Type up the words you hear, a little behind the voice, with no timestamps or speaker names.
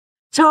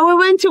So we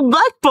went to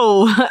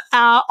Blackpool,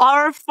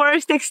 our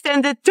first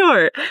extended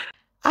tour.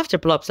 After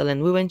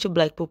Plopsaland, we went to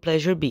Blackpool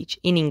Pleasure Beach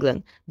in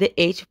England, the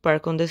 8th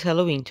park on this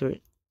Halloween tour.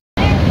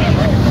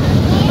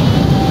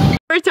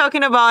 We're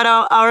talking about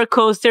our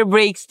coaster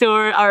breaks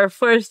tour, our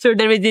first tour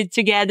that we did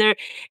together.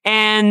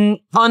 And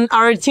on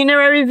our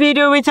itinerary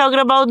video, we talked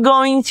about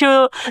going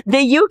to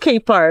the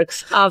UK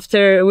parks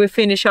after we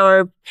finish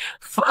our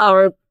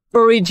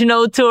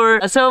original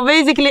tour. So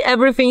basically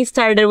everything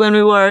started when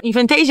we were in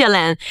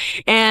Phantasialand.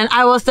 And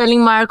I was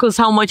telling Marcus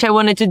how much I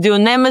wanted to do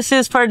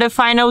Nemesis for the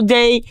final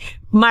day.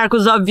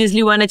 Marcus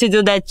obviously wanted to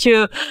do that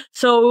too.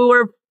 So we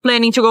were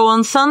planning to go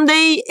on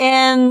Sunday,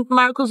 and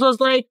Marcus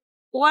was like,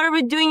 what are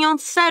we doing on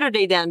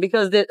Saturday then?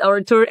 Because our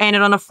tour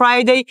ended on a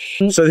Friday.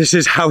 So this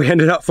is how we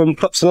ended up from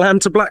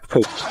Plopsaland to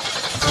Blackpool.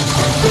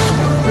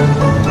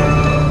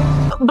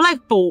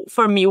 Blackpool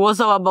for me was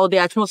all about the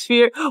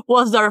atmosphere.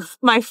 Was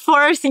my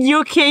first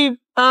UK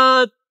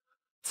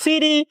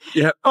city.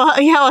 Yeah.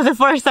 It was the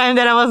first time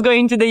that I was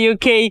going to the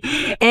UK,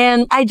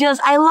 and I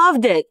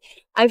loved it.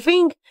 I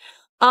think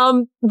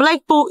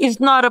Blackpool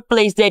is not a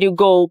place that you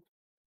go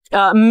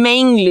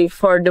mainly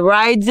for the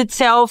rides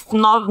itself.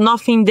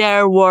 Nothing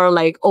there were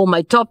like, oh,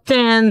 my top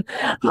 10.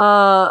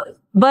 But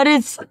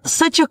it's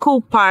such a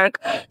cool park,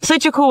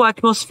 such a cool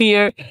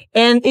atmosphere.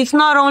 And it's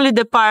not only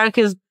the park,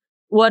 is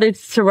what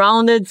it's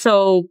surrounded.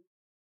 So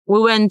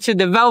we went to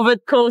the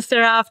Velvet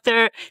Coaster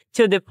after,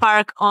 to the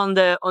park on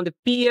the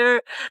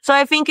pier. So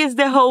I think it's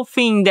the whole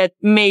thing that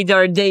made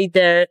our day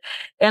there.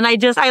 And I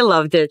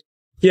loved it.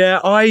 Yeah,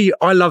 I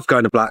love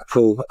going to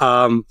Blackpool.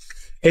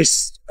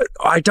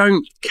 I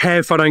don't care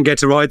if I don't get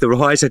to ride the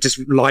rides. I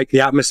just like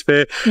the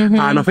atmosphere. Mm-hmm.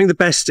 And I think the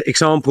best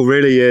example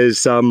really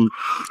is,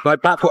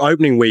 like Blackpool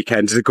opening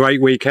weekend is a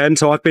great weekend.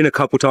 So I've been a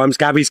couple times.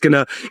 Gabby's going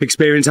to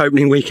experience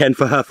opening weekend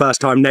for her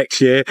first time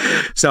next year.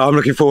 So I'm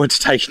looking forward to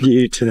taking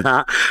you to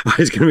that.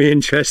 It's going to be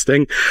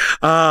interesting.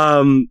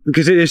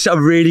 Because it is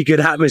a really good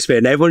atmosphere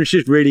and everyone's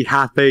just really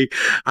happy.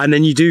 And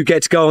then you do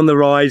get to go on the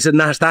rides, and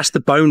that's the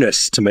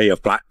bonus to me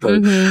of Blackpool.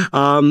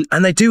 Mm-hmm.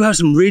 And they do have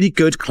some really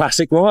good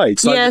classic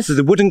rides. Like yes.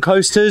 The wooden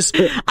coasters.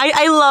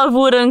 I love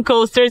wooden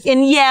coasters,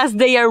 and yes,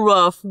 they are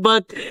rough,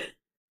 but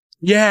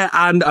yeah,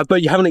 and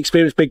but you haven't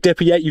experienced Big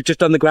Dipper yet. You've just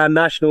done the Grand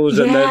Nationals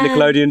and the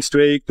Nickelodeon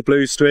Streak, the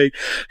Blue Streak.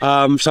 So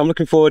I'm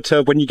looking forward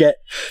to when you get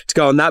to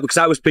go on that, because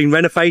that was being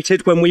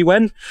renovated when we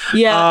went.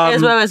 Yeah,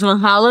 as well as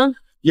Valhalla.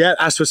 Yeah,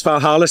 as was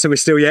Valhalla, so we're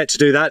still yet to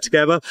do that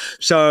together.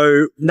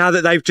 So now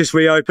that they've just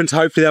reopened,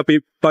 hopefully they'll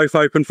be both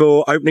open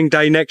for opening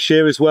day next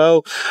year as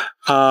well.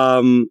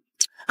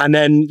 And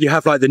then you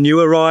have like the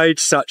newer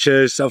rides, such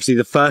as obviously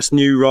the first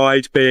new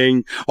ride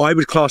being, I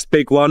would class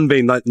Big One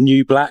being like the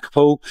new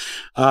Blackpool,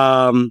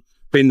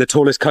 being the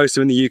tallest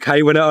coaster in the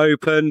UK when it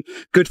opened.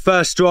 Good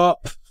first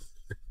drop,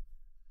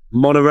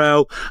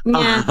 monorail.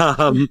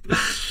 Yeah.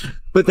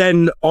 But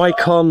then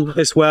Icon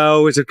as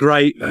well is a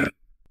great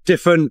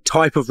different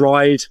type of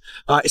ride.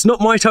 It's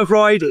not my type of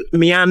ride. It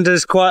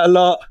meanders quite a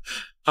lot.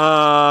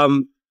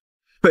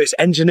 But it's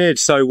engineered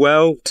so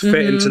well to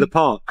fit into the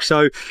park.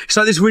 So it's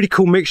like this really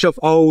cool mixture of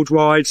old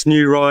rides,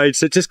 new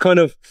rides that just kind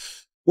of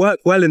work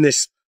well in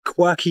this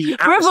quirky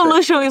atmosphere.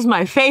 Revolution is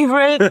my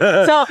favorite.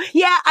 So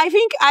yeah, I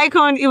think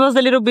Icon, it was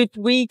a little bit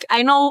weak.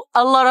 I know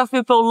a lot of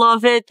people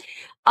love it.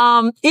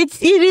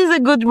 It is a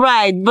good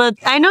ride, but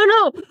I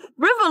don't know.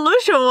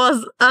 Revolution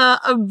was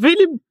a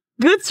really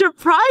good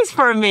surprise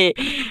for me.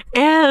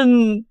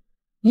 And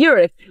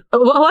Europe.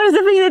 What is the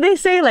thing that they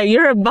say? Like,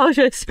 you're about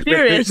to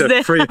experience it's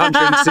a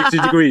 360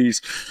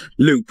 degrees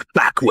loop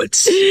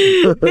backwards.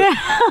 Yeah.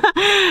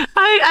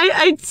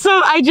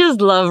 I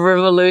just love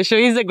Revolution.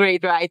 It's a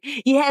great ride.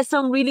 It has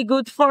some really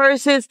good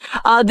forces.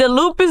 The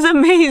loop is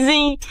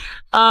amazing.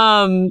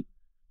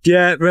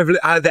 Yeah,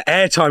 the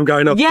airtime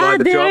going off. Yeah,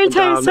 the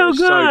airtime's so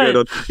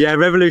good. Yeah,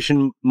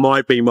 Revolution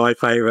might be my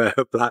favourite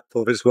of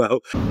Blackpool as well.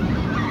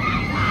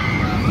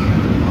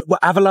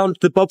 Avalanche,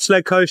 the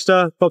bobsleigh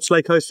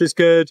coaster is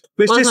good.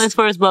 It's my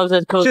first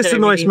bobsled coaster. Just a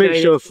nice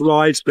mixture of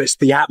rides, but it's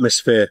the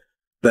atmosphere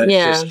that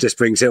just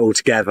brings it all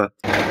together.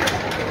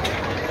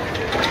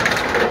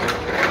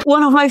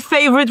 One of my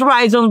favorite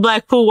rides on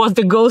Blackpool was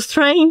the ghost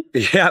train.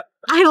 Yeah.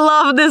 I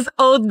love these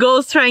old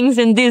ghost trains,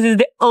 and this is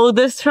the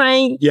oldest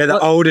train. Yeah, the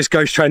oldest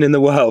ghost train in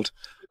the world.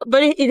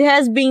 But it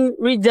has been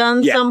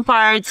redone some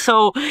parts,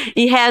 so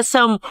it has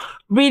some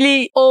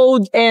really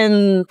old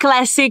and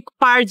classic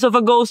parts of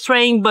a ghost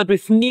train, but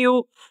with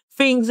new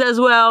things as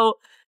well.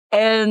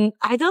 And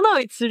I don't know,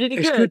 it's really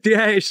good.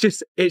 Yeah,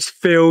 it's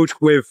filled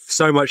with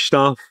so much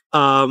stuff.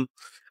 And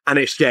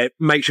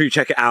make sure you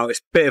check it out.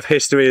 It's a bit of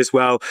history as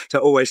well, so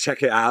always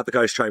check it out, the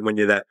ghost train, when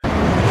you're there.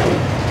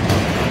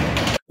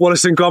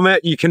 Wallace and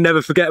Gromit, you can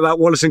never forget about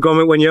Wallace and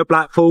Gromit when you're at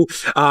Blackpool.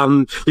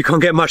 You can't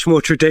get much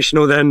more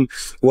traditional than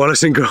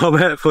Wallace and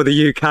Gromit for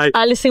the UK.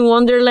 Alice in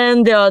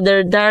Wonderland, the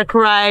other dark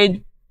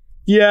ride.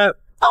 Yeah.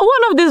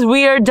 One of these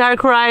weird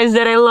dark rides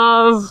that I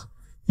love.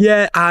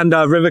 Yeah, and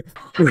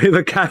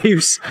River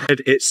Caves.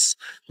 It's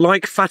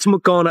like Fata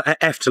Morgana at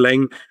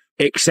Efteling,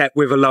 except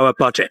with a lower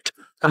budget.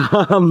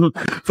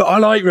 But I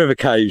like river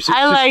caves.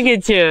 I like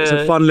it too. It's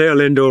a fun little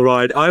indoor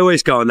ride. I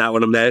always go on that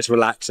when I'm there. It's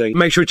relaxing.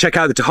 Make sure to check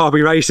out the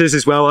derby races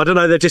as well. I don't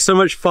know, they're just so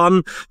much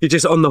fun. You're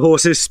just on the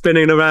horses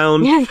spinning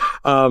around. Yeah.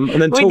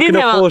 And then talking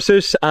of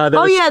horses,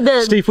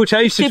 the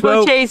steeplechase as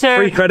well. Steeplechaser.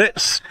 3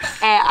 credits.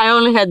 I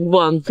only had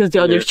one because the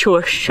other 2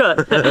 were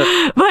shut.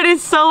 But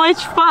it's so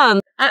much fun.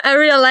 I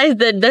realized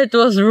that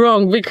was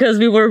wrong because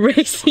we were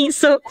racing,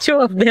 so 2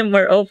 of them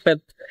were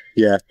open.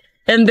 Yeah.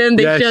 And then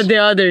they shut the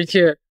other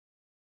 2.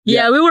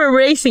 Yeah, we were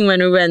racing when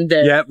we went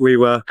there. Yeah, we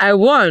were. I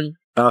won.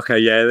 Okay,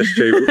 yeah, that's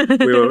true.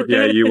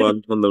 You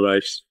won on the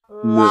race.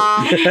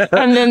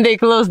 And then they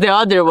closed the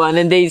other one,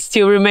 and they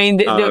still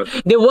remained.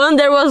 The one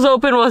that was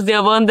open was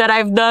the one that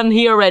I've done.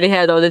 He already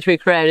had all the 3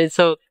 credits,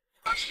 so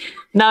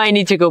now I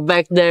need to go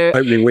back there.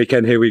 Opening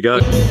weekend, here we go.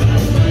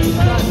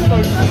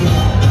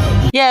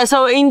 Yeah,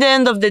 so in the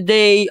end of the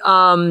day,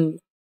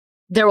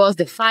 there was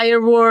the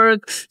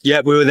fireworks.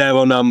 Yeah, we were there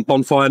on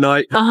bonfire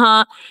night.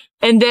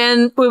 And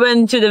then we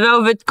went to the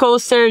Velvet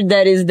Coaster,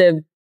 that is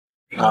the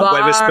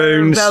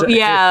Wetherspoons.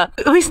 Yeah,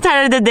 we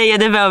started the day at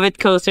the Velvet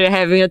Coaster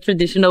having a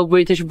traditional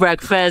British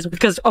breakfast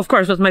because, of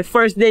course, it was my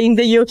first day in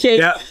the UK.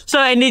 Yeah. So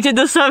I needed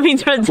to do something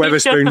traditional.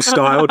 Wetherspoon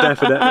style,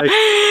 definitely.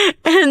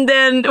 And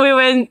then we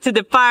went to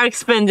the park,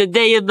 spent the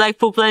day at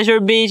Blackpool Pleasure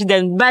Beach,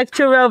 then back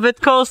to Velvet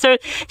Coaster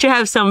to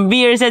have some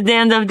beers at the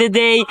end of the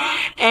day.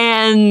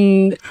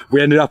 And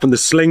we ended up on the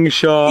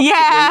slingshot.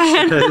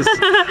 Yeah.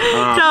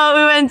 So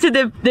we went to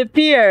the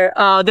pier,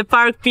 the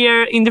park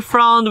pier in the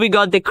front. We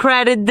got the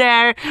credit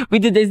there.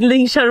 We did the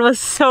slingshot. It was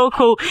so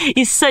cool.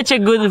 It's such a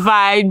good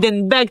vibe.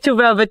 Then back to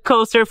Velvet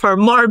Coaster for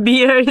more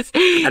beers.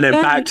 And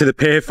then back to the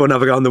pier for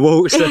another go on the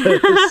waltzers.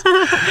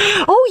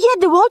 Oh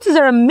yeah, the waltzes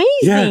are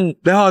amazing.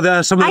 Yeah,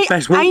 they're some of the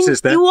best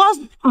waltzes there.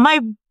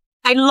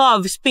 I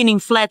love spinning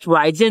flat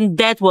rides, and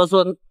that was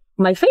one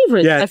my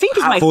favorite. Yeah, I think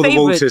it's my for favorite.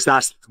 the waltzers,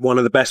 that's one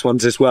of the best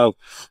ones as well.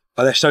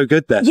 Oh, they're so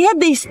good there. Yeah,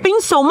 they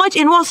spin so much.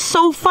 It was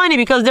so funny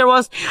because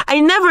I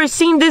never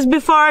seen this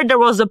before. There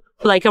was a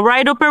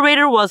ride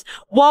operator was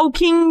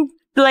walking,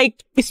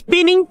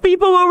 spinning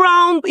people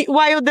around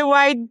while the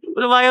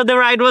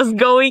ride was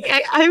going.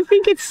 I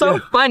think it's so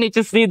funny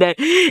to see that.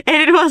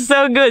 And it was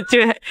so good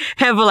to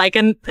have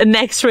an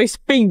extra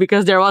spin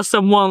because there was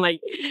someone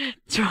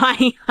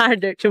trying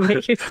harder to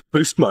make it.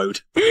 Boost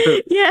mode.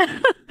 Yeah.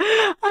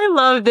 I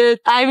loved it.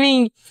 I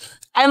mean,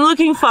 I'm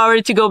looking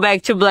forward to go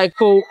back to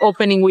Blackpool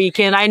opening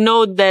weekend. I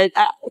know that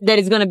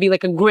it's going to be a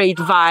great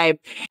vibe.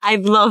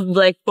 I've loved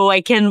Blackpool.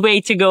 I can't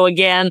wait to go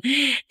again.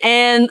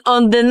 And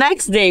on the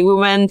next day, we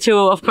went to,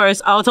 of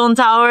course, Alton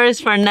Towers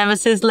for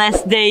Nemesis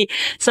last day.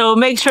 So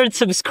make sure to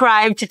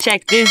subscribe to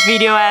check this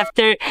video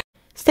after.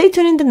 Stay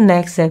tuned in the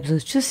next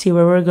episode to see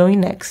where we're going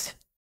next.